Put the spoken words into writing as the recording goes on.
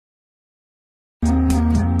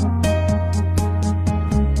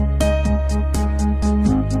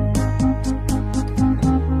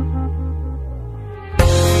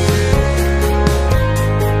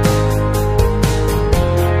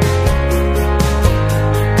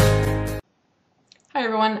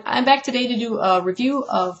everyone. I'm back today to do a review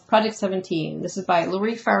of Project 17. This is by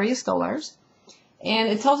Laurie, Faria, Stolarz. And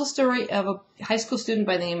it tells a story of a high school student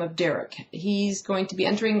by the name of Derek. He's going to be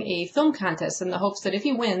entering a film contest in the hopes that if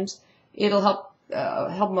he wins, it'll help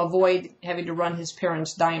him avoid having to run his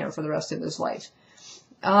parents' diner for the rest of his life.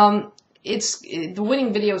 The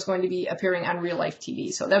winning video is going to be appearing on real life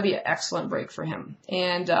TV, so that'll be an excellent break for him.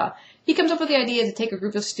 And he comes up with the idea to take a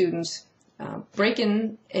group of students, break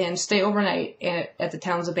in and stay overnight at the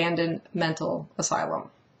town's abandoned mental asylum.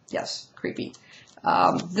 Yes, creepy.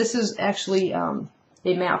 This is actually a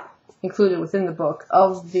map included within the book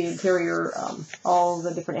of the interior, all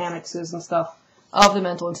the different annexes and stuff of the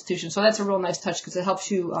mental institution. So that's a real nice touch because it helps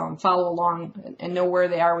you follow along and know where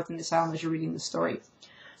they are within the asylum as you're reading the story.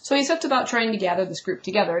 So he sets about trying to gather this group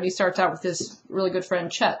together, and he starts out with his really good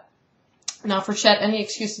friend Chet. Now, for Chet, any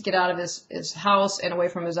excuse to get out of his house and away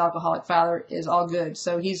from his alcoholic father is all good,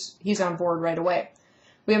 so he's on board right away.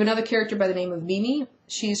 We have another character by the name of Mimi.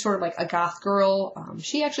 She's sort of like a goth girl.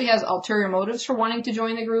 She actually has ulterior motives for wanting to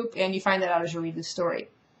join the group, and you find that out as you read the story.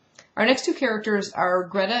 Our next two characters are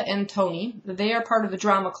Greta and Tony. They are part of the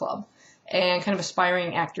drama club and kind of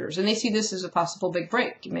aspiring actors, and they see this as a possible big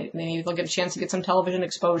break. Maybe they'll get a chance to get some television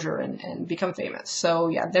exposure and become famous. So,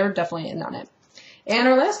 yeah, they're definitely in on it. And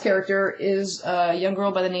our last character is a young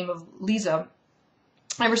girl by the name of Lisa.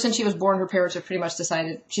 Ever since she was born, her parents have pretty much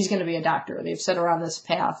decided she's going to be a doctor. They've set her on this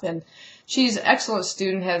path, and she's an excellent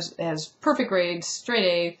student, has perfect grades, straight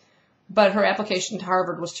A, but her application to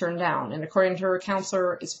Harvard was turned down. And according to her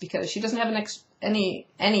counselor, it's because she doesn't have any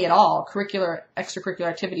at all extracurricular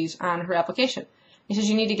activities on her application. He says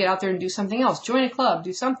you need to get out there and do something else, join a club,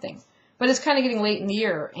 do something. But it's kind of getting late in the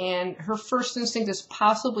year, and her first instinct is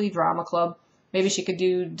possibly drama club. Maybe she could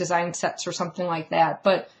do design sets or something like that.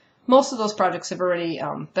 But most of those projects have already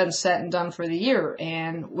been set and done for the year.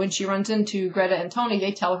 And when she runs into Greta and Tony,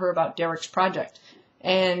 they tell her about Derek's project.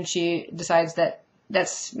 And she decides that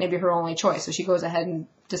that's maybe her only choice. So she goes ahead and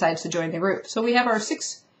decides to join the group. So we have our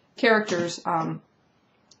 6 characters,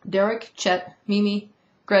 Derek, Chet, Mimi,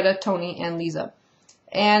 Greta, Tony, and Lisa.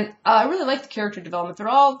 And I really like the character development. They're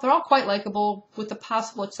all quite likable, with the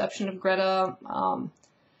possible exception of Greta.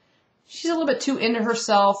 She's a little bit too into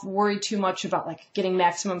herself, worried too much about like getting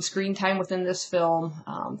maximum screen time within this film,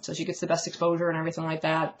 so she gets the best exposure and everything like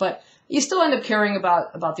that. But you still end up caring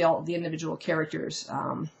about the individual characters.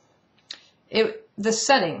 The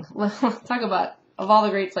setting, talk about, of all the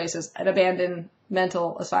great places, an abandoned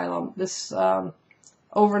mental asylum. This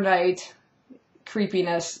overnight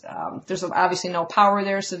creepiness. There's obviously no power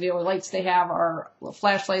there, so the only lights they have are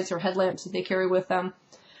flashlights or headlamps that they carry with them.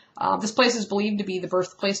 This place is believed to be the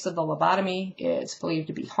birthplace of the lobotomy. It's believed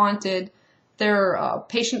to be haunted. There are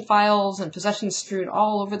patient files and possessions strewn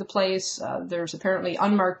all over the place. There's apparently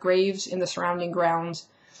unmarked graves in the surrounding grounds.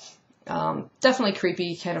 Definitely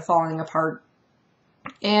creepy, kind of falling apart.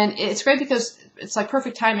 And it's great because it's like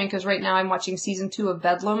perfect timing, because right now I'm watching season 2 of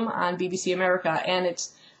Bedlam on BBC America, and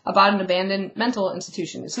it's about an abandoned mental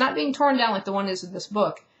institution. It's not being torn down like the one is in this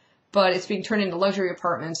book, but it's being turned into luxury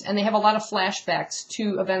apartments, and they have a lot of flashbacks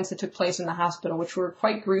to events that took place in the hospital, which were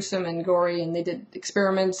quite gruesome and gory, and they did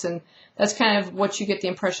experiments, and that's kind of what you get the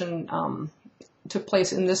impression took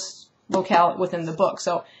place in this locale within the book.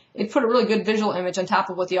 So it put a really good visual image on top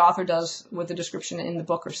of what the author does with the description in the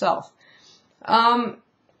book herself.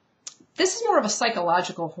 This is more of a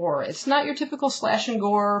psychological horror. It's not your typical slash and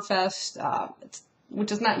gore fest,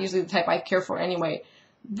 which is not usually the type I care for anyway.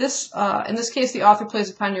 In this case, the author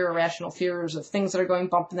plays upon your irrational fears of things that are going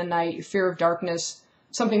bump in the night, your fear of darkness,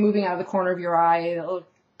 something moving out of the corner of your eye, a little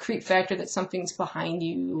creep factor that something's behind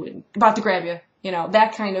you and about to grab you,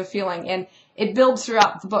 that kind of feeling. And it builds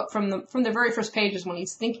throughout the book from the very first pages when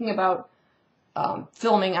he's thinking about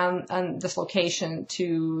filming on this location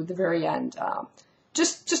to the very end.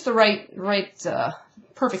 Just the right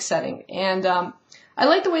perfect setting. And I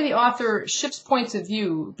like the way the author shifts points of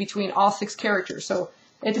view between all 6 characters. So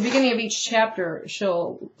at the beginning of each chapter,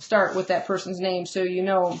 she'll start with that person's name, so you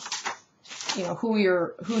know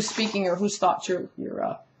who's speaking or whose thoughts you're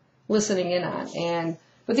listening in on.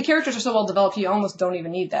 But the characters are so well developed, you almost don't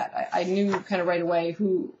even need that. I knew kind of right away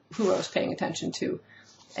who I was paying attention to,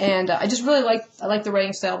 and I just really liked the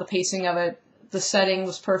writing style, the pacing of it. The setting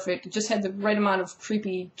was perfect. It just had the right amount of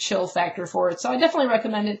creepy chill factor for it. So I definitely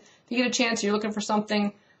recommend it. If you get a chance, you're looking for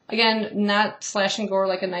something, again, not slash and gore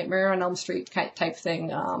like a Nightmare on Elm Street type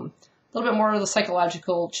thing. A little bit more of the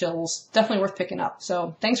psychological chills. Definitely worth picking up.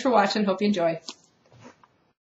 So thanks for watching. Hope you enjoy.